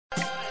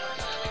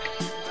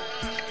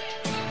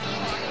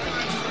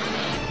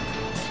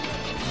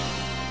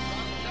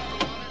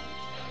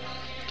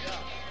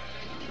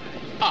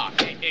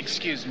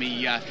excuse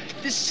me.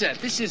 This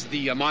is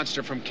the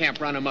monster from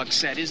Camp Run Amok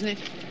set, isn't it?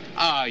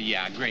 Oh,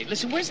 yeah, great.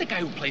 Listen, where's the guy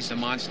who plays the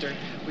monster?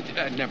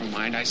 Never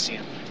mind, I see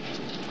him.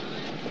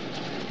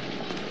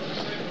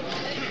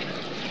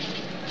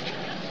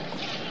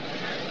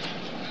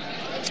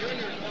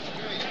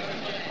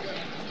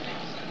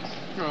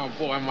 Oh,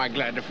 boy, am I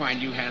glad to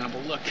find you, Hannibal.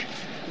 Look,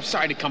 I'm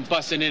sorry to come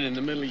busting in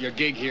the middle of your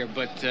gig here,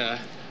 but,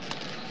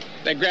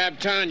 they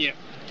grabbed Tanya.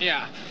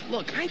 Yeah.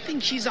 Look, I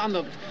think she's on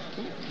the...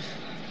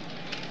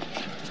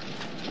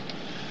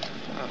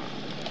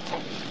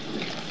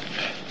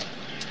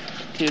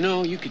 You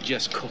know, you could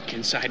just cook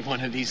inside one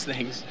of these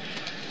things.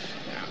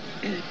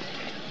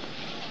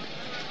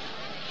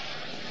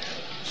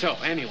 So,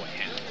 anyway,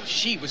 Hannibal,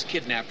 she was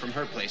kidnapped from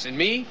her place, and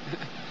me,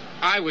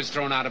 I was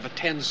thrown out of a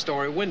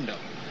 10-story window.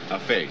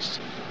 Face,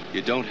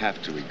 you don't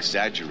have to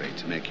exaggerate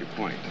to make your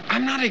point.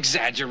 I'm not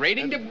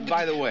exaggerating.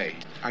 By the way,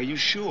 are you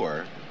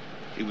sure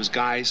it was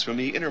guys from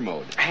the inner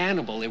mode?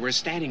 Hannibal, they were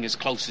standing as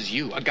close as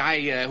you. A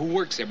guy who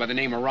works there by the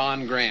name of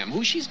Ron Graham,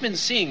 who she's been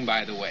seeing,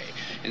 by the way,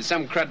 and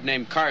some crud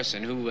named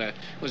Carson, who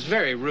was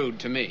very rude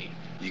to me.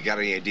 You got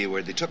any idea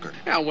where they took her?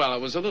 Yeah, well, it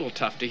was a little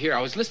tough to hear.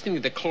 I was listening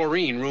to the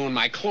chlorine ruin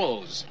my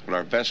clothes. Well,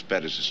 our best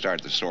bet is to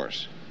start at the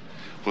source.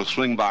 We'll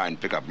swing by and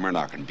pick up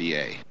Murdoch and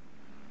B.A.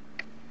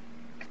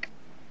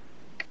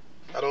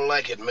 I don't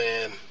like it,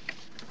 man.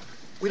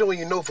 We don't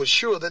even know for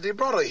sure that they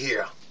brought her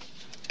here.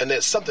 And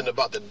there's something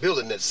about the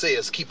building that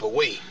says keep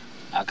away.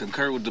 I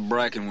concur with the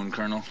Bracken one,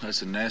 Colonel.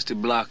 That's a nasty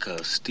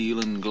blockhouse, steel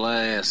and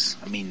glass.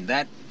 I mean,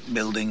 that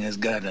building has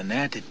got an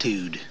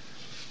attitude.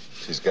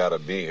 She's got to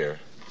be here.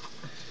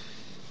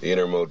 The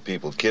inner mode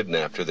people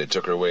kidnapped her. They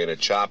took her away in a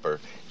chopper.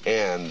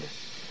 And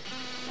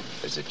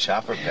there's a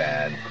chopper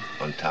pad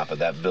on top of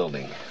that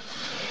building.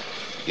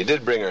 You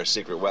did bring her a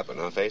secret weapon,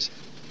 huh, Face?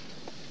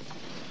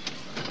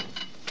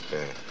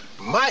 Yeah.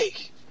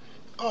 Mike?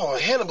 Oh,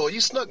 Hannibal, you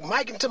snuck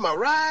Mike into my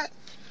ride?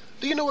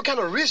 Do you know what kind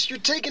of risk you're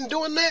taking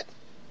doing that?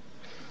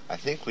 I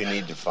think we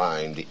need to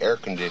find the air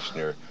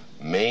conditioner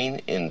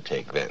main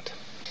intake vent.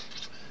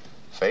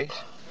 Face?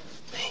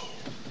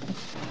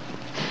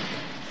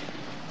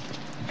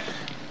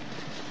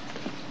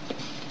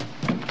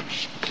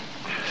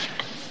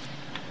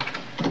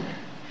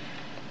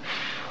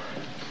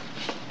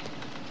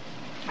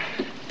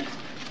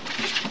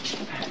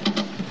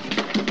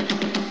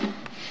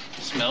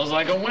 Smells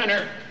like a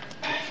winner.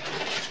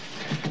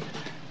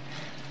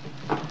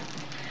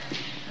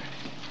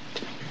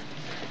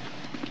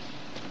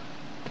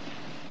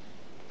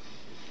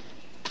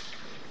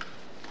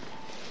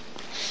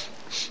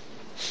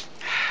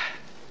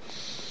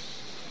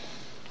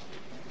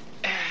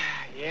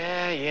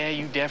 Yeah,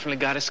 you definitely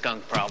got a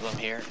skunk problem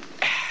here.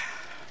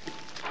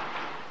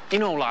 You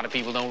know, a lot of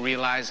people don't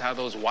realize how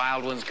those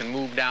wild ones can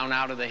move down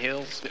out of the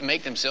hills. They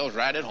make themselves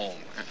right at home.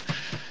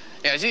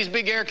 Yeah, these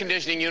big air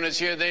conditioning units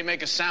here, they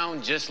make a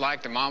sound just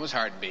like their mama's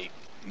heartbeat.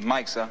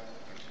 Mike, sir.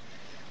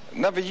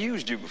 Never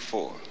used you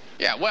before.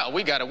 Yeah, well,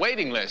 we got a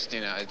waiting list,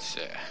 you know. It's,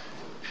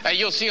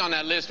 you'll see on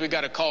that list we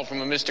got a call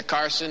from a Mr.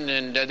 Carson,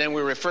 and then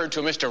we referred to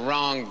a Mr.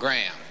 Ron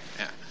Graham.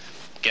 Yeah.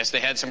 Guess they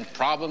had some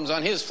problems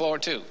on his floor,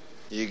 too.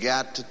 You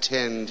got to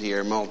tend to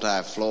your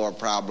multi-floor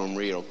problem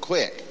real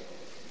quick.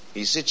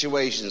 These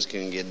situations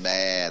can get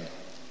bad,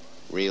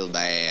 real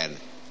bad.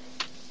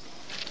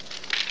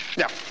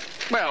 Yeah,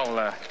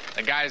 well,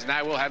 the guys and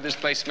I will have this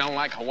place smelling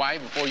like Hawaii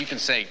before you can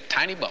say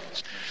tiny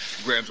bubbles.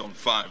 Graham's on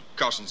 5,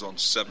 Carson's on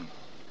 7.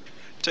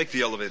 Take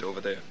the elevator over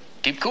there.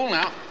 Keep cool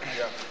now.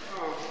 Yeah.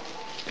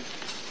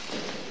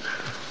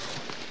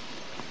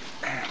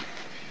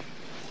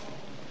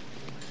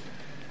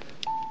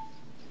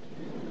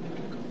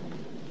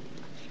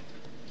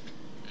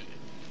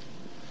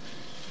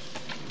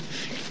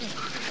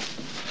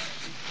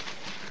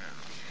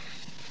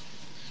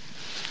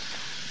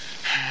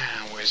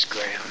 Where's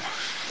Graham?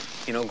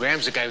 You know,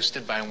 Graham's the guy who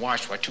stood by and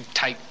watched while 2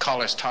 tight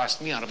collars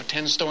tossed me out of a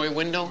 10-story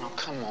window. Oh,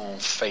 come on,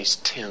 Face,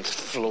 10th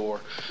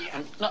floor.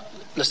 No,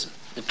 listen,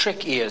 the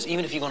trick is,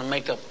 even if you're going to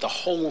make up the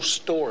whole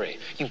story,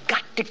 you've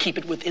got to keep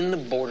it within the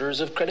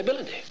borders of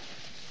credibility.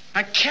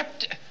 I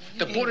kept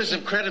the borders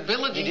of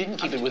credibility. You didn't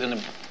keep it within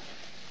the...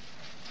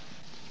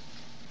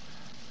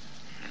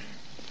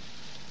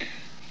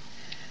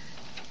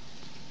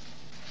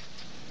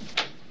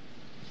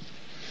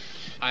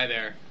 Hi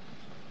there.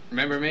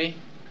 Remember me?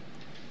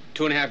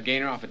 2.5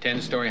 gainer off a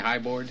 10-story high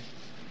board.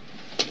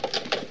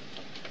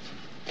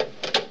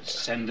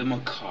 Send them a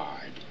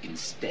card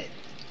instead,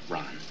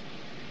 Ron.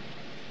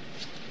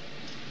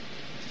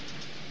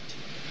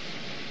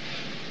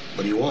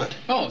 What do you want?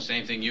 Oh,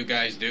 same thing you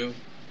guys do.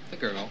 The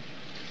girl.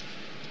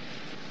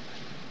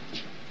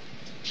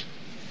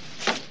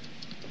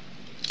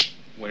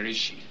 Where is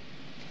she?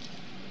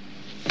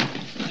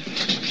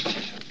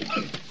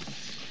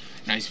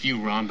 Nice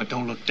view, Ron, but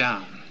don't look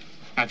down.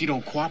 Now, if you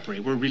don't cooperate,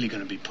 we're really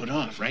going to be put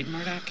off, right,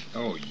 Murdoch?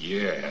 Oh,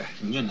 yeah.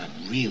 You're not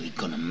really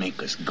gonna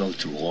make us go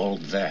through all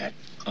that,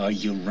 are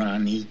you,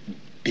 Ronnie,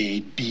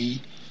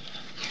 baby?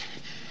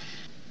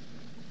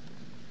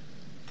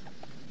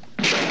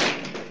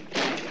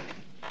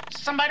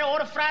 Somebody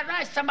order fried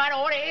rice. Somebody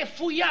order a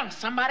fuyang.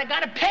 Somebody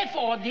got to pay for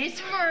all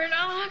this.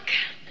 Murdoch.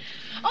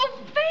 Oh,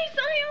 Face,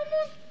 I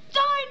almost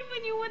died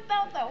when you went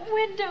out that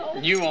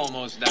window. You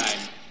almost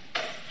died.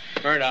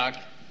 Murdoch.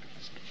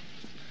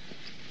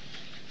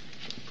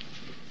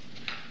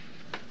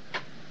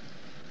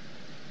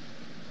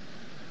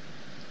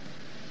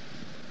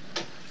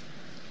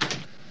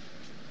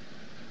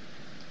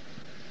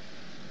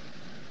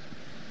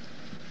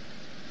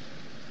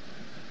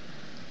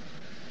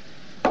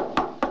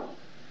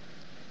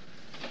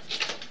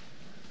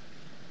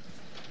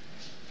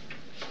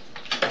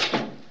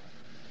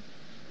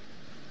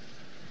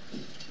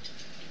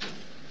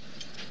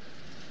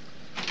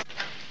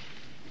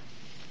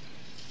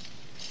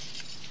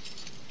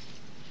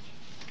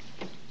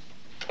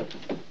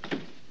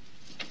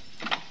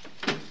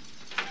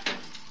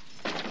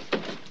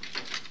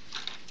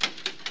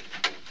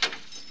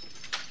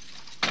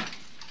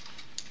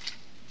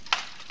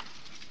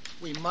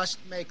 We must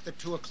make the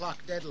 2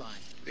 o'clock deadline.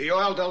 The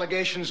oil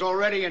delegation's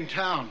already in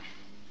town.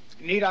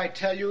 Need I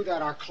tell you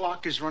that our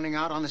clock is running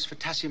out on this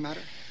Fatasi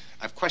matter?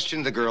 I've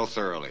questioned the girl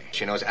thoroughly.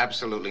 She knows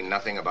absolutely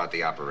nothing about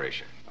the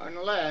operation.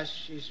 Unless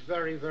she's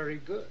very, very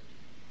good.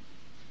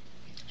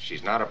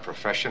 She's not a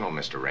professional,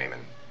 Mr.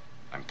 Raymond.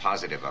 I'm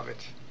positive of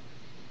it.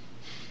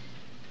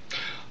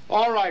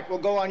 All right, we'll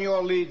go on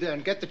your lead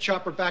then. Get the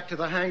chopper back to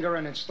the hangar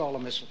and install the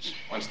missiles.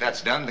 Once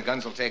that's done, the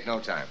guns will take no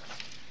time.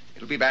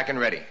 It'll be back and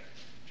ready,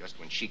 just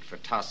when Sheikh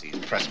Fatasi's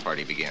press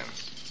party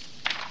begins.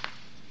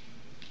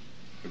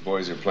 The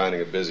boys are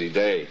planning a busy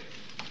day.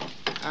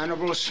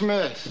 Hannibal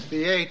Smith,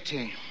 the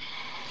A-team.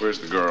 Where's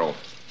the girl?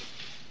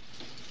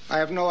 I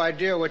have no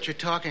idea what you're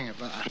talking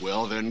about.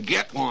 Well, then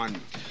get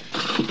one.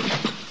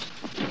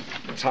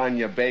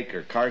 Tanya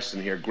Baker,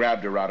 Carson here,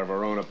 grabbed her out of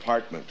her own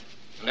apartment.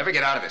 You'll never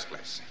get out of this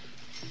place.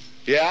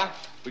 Yeah?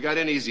 We got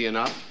in easy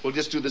enough. We'll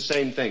just do the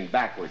same thing,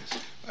 backwards.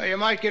 You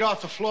might get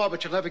off the floor,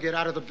 but you'll never get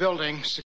out of the building.